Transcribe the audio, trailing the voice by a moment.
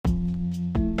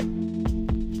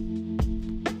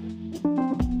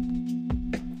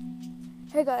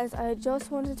Hey guys, I just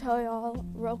wanted to tell y'all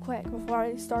real quick before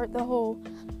I start the whole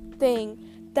thing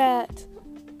that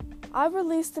I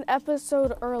released an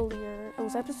episode earlier. It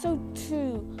was episode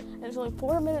 2, and it's only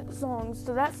 4 minutes long,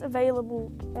 so that's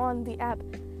available on the app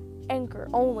Anchor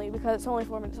only because it's only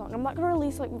 4 minutes long. I'm not going to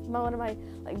release one of my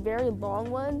very long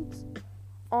ones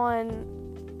on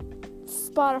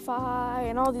Spotify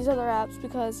and all these other apps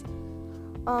because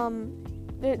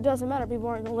it doesn't matter. People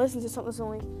aren't going to listen to something that's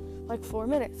only 4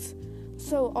 minutes.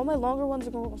 So all my longer ones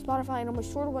are going to go on Spotify, and all my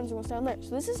shorter ones are going to stay on there.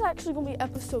 So this is actually going to be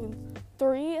episode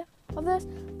 3 of this.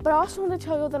 But I also want to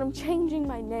tell you that I'm changing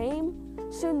my name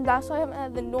soon. That's why I haven't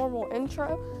had the normal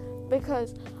intro,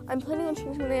 because I'm planning on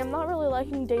changing my name. I'm not really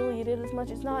liking Daily Edit as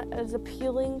much. It's not as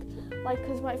appealing,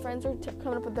 because my friends are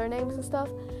coming up with their names and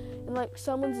stuff. And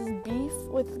someone's is beef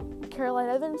with Caroline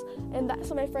Evans, and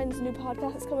that's my friend's new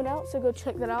podcast that's coming out. So go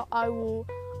check that out. I will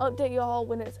update y'all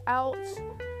when it's out.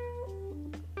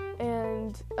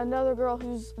 And another girl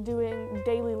who's doing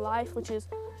Daily Life, which is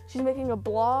she's making a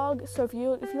blog. So if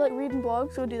you like reading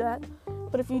blogs, go do that.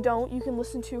 But if you don't, you can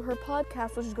listen to her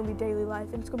podcast, which is gonna be Daily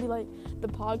Life, and it's gonna be the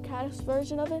podcast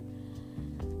version of it.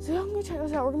 So I'm gonna check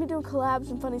this out. We're gonna be doing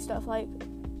collabs and funny stuff. We're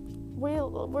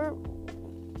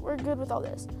good with all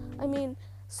this.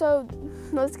 So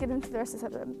let's get into the rest of this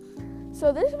episode.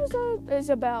 So this episode is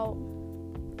about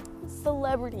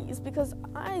celebrities because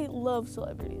I love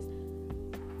celebrities.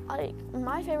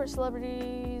 My favorite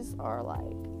celebrities are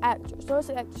actors. So I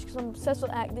say actors because I'm obsessed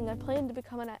with acting. I plan to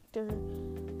become an actor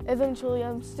eventually.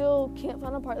 I still can't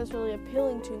find a part that's really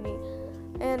appealing to me.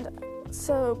 And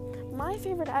so my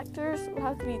favorite actors would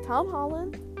have to be Tom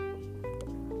Holland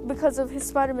because of his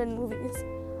Spider-Man movies.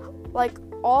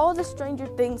 All the Stranger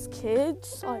Things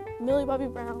kids, Millie Bobby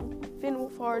Brown, Finn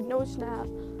Wolfhard, Noah Schnapp,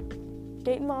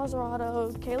 Dayton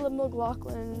Maserati, Caleb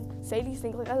McLaughlin, Sadie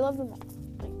Sink. I love them all.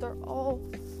 They're all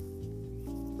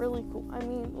really cool.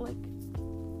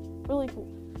 Really cool.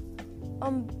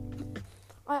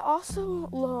 I also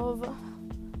love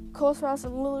Cole Sprouse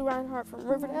and Lily Reinhart from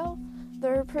Riverdale.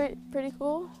 They're pretty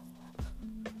cool.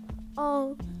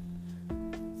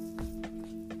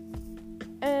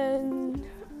 And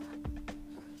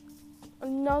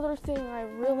another thing I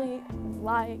really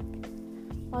like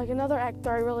another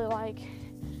actor I really like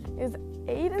is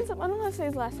Aiden. I don't know how to say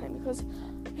his last name because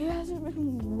he hasn't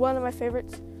been one of my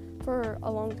favorites for a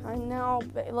long time now,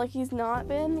 but he's not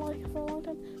been for a long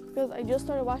time because I just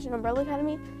started watching Umbrella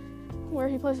Academy where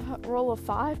he plays a role of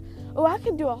 5. Oh, I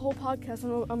could do a whole podcast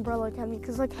on Umbrella Academy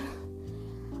because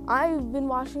I've been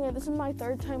watching it. This is my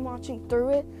 3rd time watching through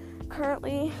it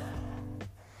currently.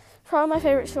 Probably my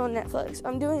favorite show on Netflix.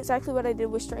 I'm doing exactly what I did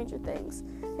with Stranger Things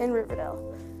and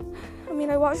Riverdale.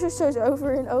 I watch those shows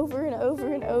over and over and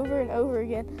over and over and over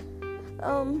again.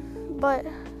 But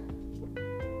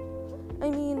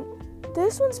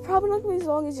this one's probably not going to be as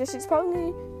long as this. It's probably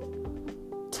going to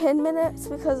be 10 minutes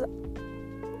because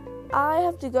I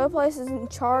have to go places and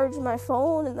charge my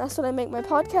phone, and that's what I make my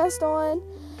podcast on.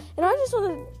 And I just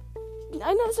want to,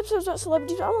 I know this episode's about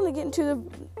celebrities, but I want to get into the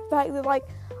fact that,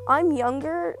 I'm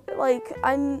younger,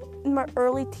 I'm in my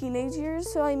early teenage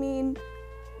years, so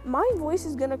my voice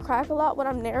is going to crack a lot when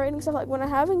I'm narrating stuff. When I'm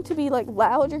having to be,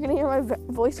 loud, you're going to hear my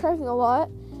voice cracking a lot.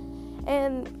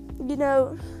 And,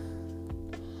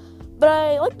 but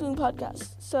I like doing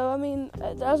podcasts, so,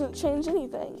 it doesn't change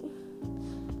anything.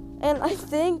 And I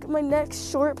think my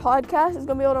next short podcast is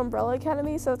going to be on Umbrella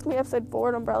Academy, so it's going to be episode 4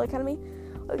 on Umbrella Academy.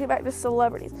 Let's get back to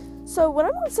celebrities. So when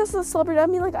I'm obsessed with a celebrity,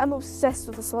 I'm obsessed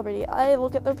with a celebrity. I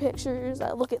look at their pictures,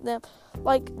 I look at them.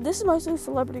 This is mostly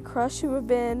Celebrity Crush who have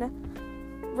been,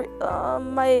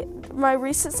 my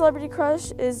recent Celebrity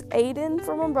Crush is Aiden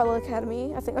from Umbrella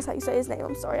Academy. I think that's how you say his name.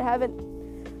 I'm sorry, I haven't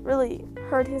really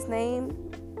heard his name.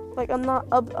 I'm not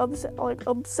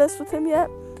obsessed with him yet.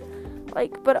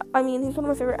 But he's one of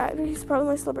my favorite actors. He's probably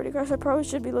my Celebrity Crush. I probably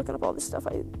should be looking up all this stuff.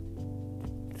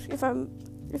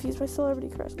 If he's my Celebrity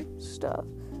Crush stuff.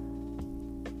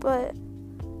 But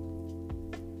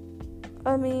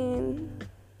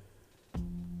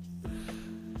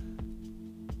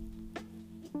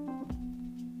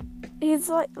he's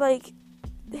like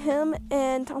him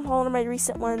and Tom Holland are my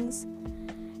recent ones.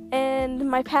 And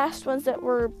my past ones that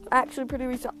were actually pretty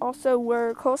recent also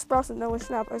were Cole Sprouse and Noah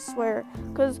Schnapp, I swear.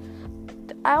 Because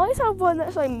I always have one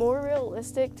that's more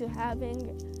realistic to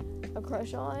having a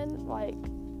crush on,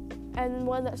 and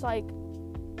one that's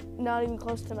not even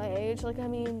close to my age.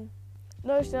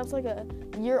 Noah Schnapp's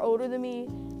a year older than me,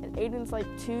 and Aiden's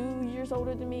 2 years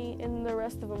older than me, and the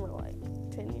rest of them are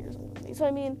 10 years older than me. So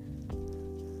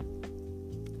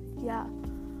yeah.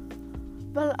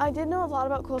 But I did know a lot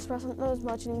about Cole Sprouse. I don't know as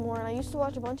much anymore. And I used to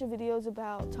watch a bunch of videos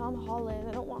about Tom Holland.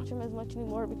 I don't watch him as much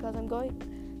anymore because I'm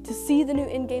going to see the new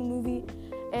Endgame movie.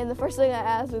 And the first thing I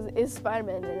asked was, is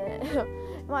Spider-Man in it?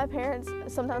 My parents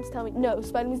sometimes tell me, no,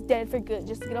 Spider-Man's dead for good,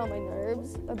 just to get on my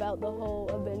nerves about the whole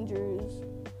Avengers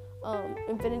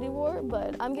Infinity War.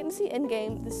 But I'm getting to see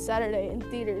Endgame this Saturday in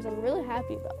theaters. I'm really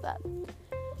happy about that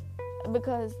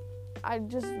because I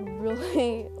just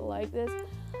really like this.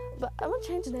 But I'm gonna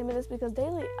change the name of this because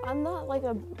daily, I'm not like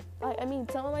I mean,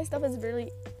 some of my stuff is really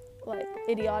like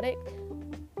idiotic,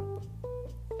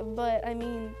 but I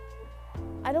mean,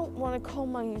 I don't want to call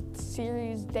my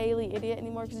series Daily Idiot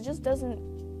anymore because it just doesn't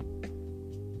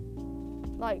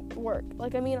like work.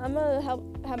 Like, I mean, I'm gonna have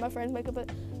my friends make up it,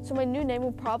 so my new name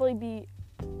will probably be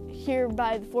Here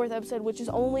by the 4th episode, which is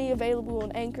only available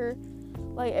on Anchor.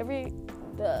 Like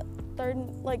the third,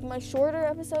 like my shorter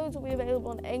episodes will be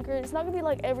available on Anchor. It's not gonna be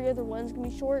like every other one's gonna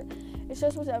be short. It's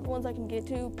just whichever ones I can get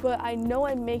to. But I know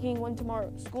I'm making one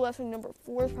tomorrow. School lesson number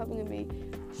 4 is probably gonna be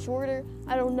shorter.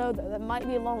 I don't know though. That might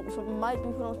be long, so it might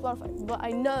be put on Spotify. But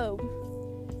I know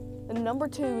the number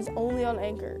 2 is only on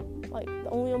Anchor, like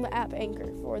only on the app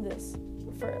Anchor for this.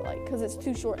 Because it's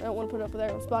too short, I don't want to put it up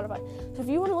there on Spotify. So if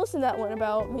you want to listen to that one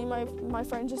about me and my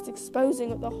friend just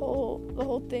exposing what the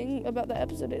whole thing about the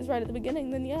episode is right at the beginning,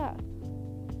 then yeah.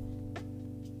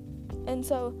 And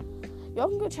so y'all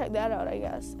can go check that out, I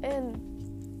guess. And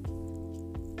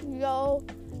y'all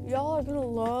are gonna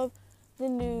love the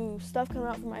new stuff coming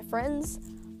out from my friends.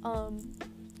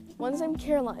 One's named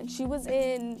Caroline. She was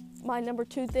in my number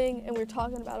 2 thing, and we were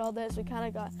talking about all this. We kind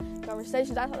of got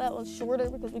conversations. I thought that was shorter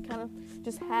because we kind of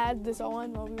just had this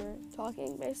on while we were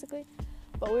talking, basically.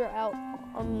 But we were out,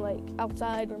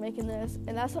 outside. We're making this,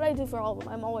 and that's what I do for all of them.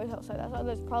 I'm always outside. That's why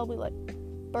there's probably like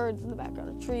birds in the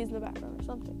background, or trees in the background, or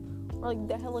something, or like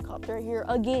the helicopter here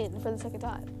again for the second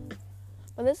time.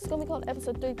 But this is gonna be called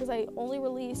episode 3 because I only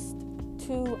released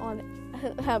 2 on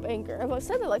have Anchor. I've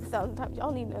said that like 1,000 times.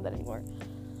 Y'all need to know that anymore.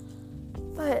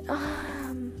 But,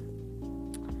 I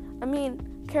mean,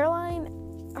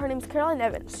 her name's Caroline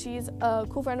Evans. She's a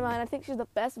cool friend of mine. I think she's the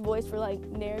best voice for, like,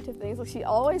 narrative things. Like, she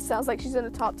always sounds like she's in a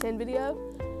top 10 video.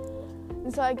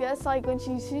 And so I guess, like, when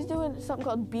she's doing something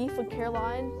called Beef with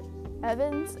Caroline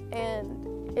Evans,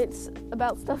 and it's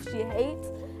about stuff she hates,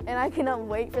 and I cannot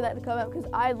wait for that to come out because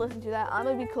I listen to that. I'm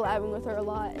going to be collabing with her a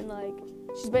lot, and, like,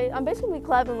 I'm basically going to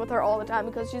be collabing with her all the time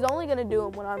because she's only going to do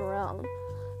them when I'm around.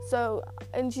 So,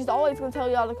 and she's always going to tell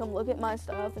y'all to come look at my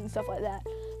stuff and stuff like that.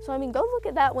 So, I mean, go look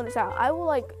at that when it's out. I will,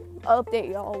 like,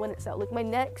 update y'all when it's out. Like, my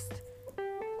next,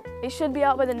 it should be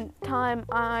out by the time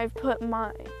I've put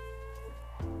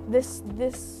this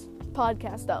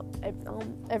podcast up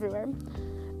everywhere.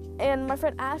 And my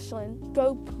friend Ashlyn,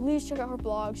 please check out her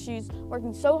blog. She's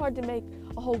working so hard to make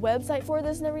a whole website for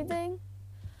this and everything.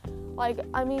 Like,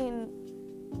 I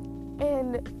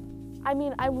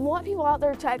want people out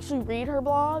there to actually read her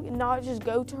blog and not just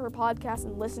go to her podcast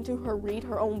and listen to her read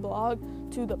her own blog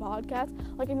to the podcast.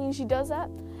 Like, I mean, she does that.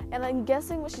 And I'm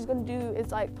guessing what she's going to do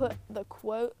is, like, put the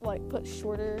quote, like, put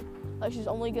shorter. Like, she's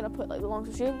only going to put, like, the long.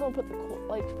 So she ain't going to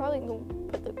put she's probably going to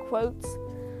put the quotes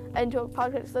into a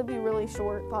podcast. So that'd be a really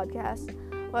short podcast.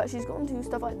 But she's going to do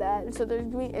stuff like that. And so there's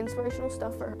going to be inspirational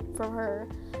stuff from her.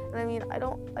 And I mean, I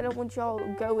don't want y'all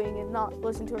going and not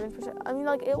listen to her inspiration. I mean,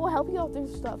 like, it will help you all through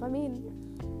stuff. I mean,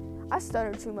 I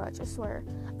stutter too much, I swear.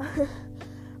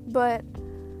 But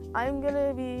I'm going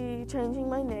to be changing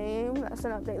my name. That's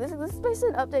an update. This is basically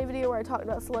an update video where I talked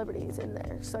about celebrities in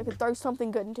there. So I could throw something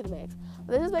good into the mix.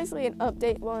 But this is basically an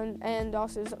update one. And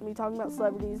also me talking about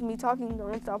celebrities. Me talking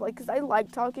nonstop. Like, because I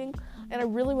like talking. And I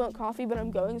really want coffee. But I'm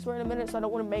going somewhere in a minute. So I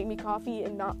don't want to make me coffee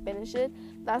and not finish it.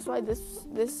 That's why this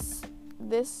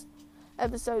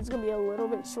episode is going to be a little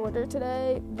bit shorter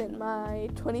today than my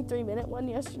 23-minute one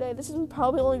yesterday. This is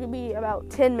probably only going to be about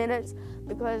 10 minutes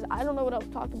because I don't know what else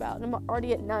to talk about, and I'm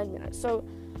already at 9 minutes. So,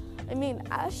 I mean,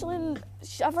 Ashlyn,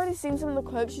 I've already seen some of the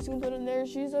quotes she's going to put in there.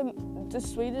 She's the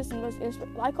sweetest and most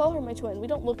inspirational. I call her my twin. We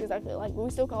don't look exactly alike, but we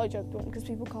still call each other twin because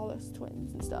people call us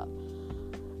twins and stuff.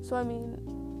 So, I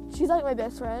mean, she's like my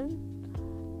best friend.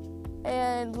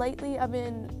 And lately, I've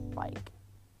been, like,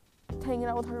 hanging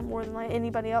out with her more than like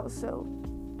anybody else, so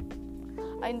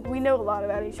we know a lot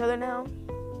about each other now.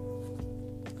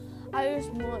 I just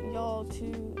want y'all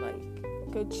to like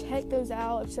go check those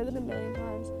out. I've said it a million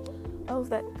times. Oh,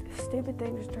 that stupid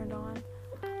thing just turned on.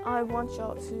 I want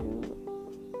y'all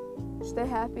to stay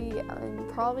happy. I'm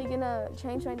probably gonna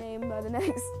change my name by the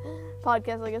next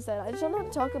podcast. Like I said, I just don't know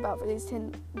what to talk about for these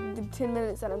 10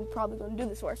 minutes that I'm probably gonna do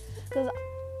this for, because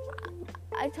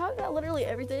I talked about literally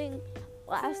everything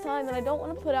last time, and I don't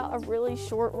want to put out a really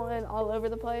short one all over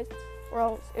the place. or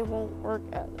else it won't work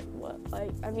as what,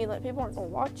 like, I mean, like, people aren't gonna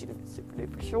watch it if it's super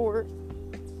duper short.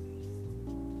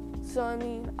 So, I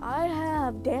mean, I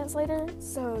have dance later,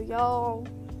 so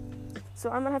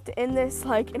I'm gonna have to end this,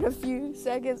 like, in a few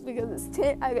seconds, because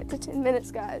I got to 10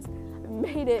 minutes, guys. I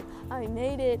made it.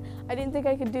 I didn't think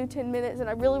I could do 10 minutes, and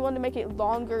I really wanted to make it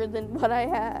longer than what I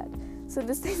had. So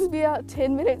this thing's gonna be about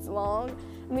 10 minutes long.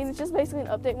 I mean, it's just basically an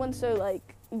update one, so,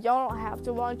 like, y'all don't have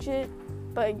to watch it,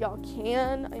 but y'all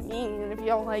can. I mean, if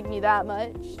y'all like me that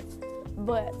much.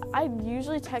 But I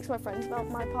usually text my friends about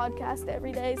my podcast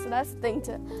every day, so that's the thing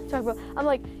to talk about. I'm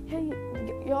like, hey,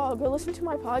 y'all, go listen to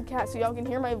my podcast so y'all can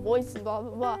hear my voice and blah,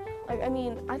 blah, blah. Like, I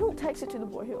mean, I don't text it to the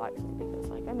boy who likes me because,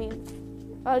 like, I mean,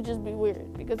 that would just be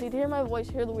weird, because he'd hear my voice,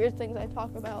 hear the weird things I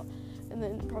talk about, and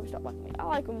then probably stop liking me. I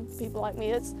like when people like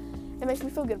me. It makes me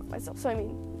feel good about myself. So, I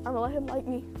mean, I'm going to let him like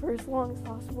me for as long as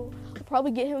possible. I'll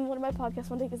probably get him one of my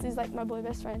podcasts one day, because he's, like, my boy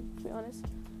best friend, to be honest.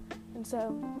 And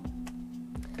so,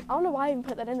 I don't know why I even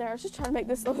put that in there. I was just trying to make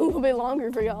this a little bit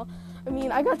longer for y'all. I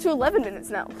mean, I got to 11 minutes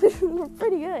now. We're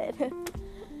pretty good.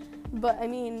 But, I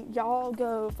mean, y'all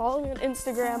go follow me on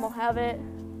Instagram. I'll have it.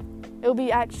 It'll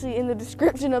be actually in the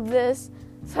description of this,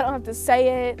 so I don't have to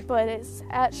say it, but it's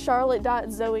at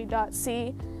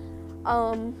charlotte.zoe.c.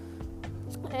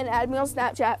 And add me on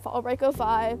Snapchat,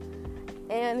 FallBreako5.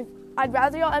 And I'd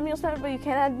rather y'all add me on Snapchat, but you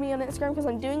can't add me on Instagram, because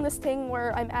I'm doing this thing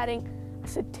where I'm adding,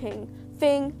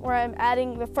 where I'm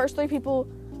adding the first 3 people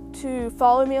to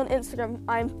follow me on Instagram.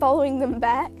 I'm following them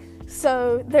back.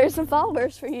 So there's some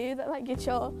followers for you that might get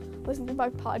y'all listening to my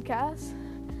podcast.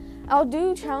 I'll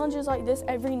do challenges like this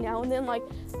every now and then, like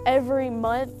every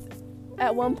month.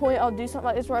 At one point, I'll do something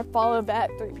like this where I follow back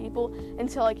 3 people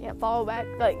until I can't follow back,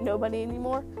 like, nobody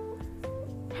anymore.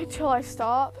 Until I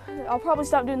stop. I'll probably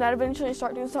stop doing that eventually and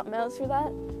start doing something else for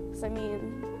that. Because, I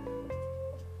mean,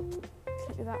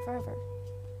 can't do that forever.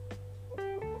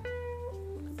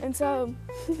 And so,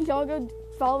 y'all go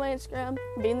follow my Instagram,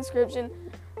 be in the description.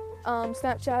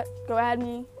 Snapchat, go add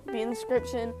me, be in the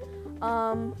description.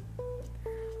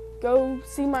 Go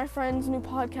see my friend's new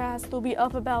podcast. They'll be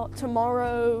up about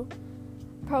tomorrow,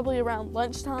 probably around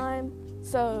lunchtime.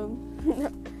 So,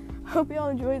 hope y'all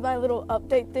enjoyed my little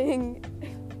update thing.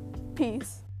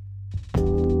 Peace.